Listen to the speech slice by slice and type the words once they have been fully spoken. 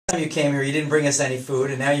You came here, you didn't bring us any food,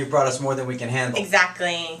 and now you brought us more than we can handle.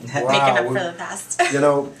 Exactly. Wow. Making up for the past. You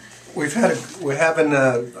know, we're having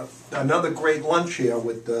another great lunch here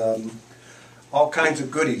with all kinds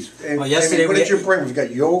of goodies. Well, yesterday Aimee, what did you bring? We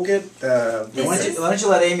got yogurt. Why don't you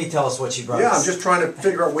let Aimee tell us what she brought Yeah, us? I'm just trying to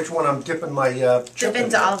figure out which one I'm dipping my Dip chicken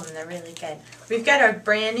into all of them. They're really good. We've got our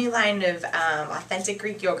brand new line of authentic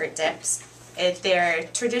Greek yogurt dips. They're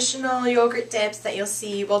traditional yogurt dips that you'll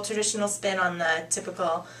see, well, traditional spin on the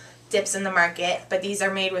typical dips in the market, but these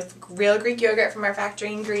are made with real Greek yogurt from our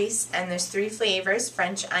factory in Greece, and there's 3 flavors: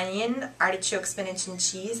 French onion, artichoke, spinach, and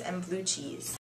cheese, and blue cheese.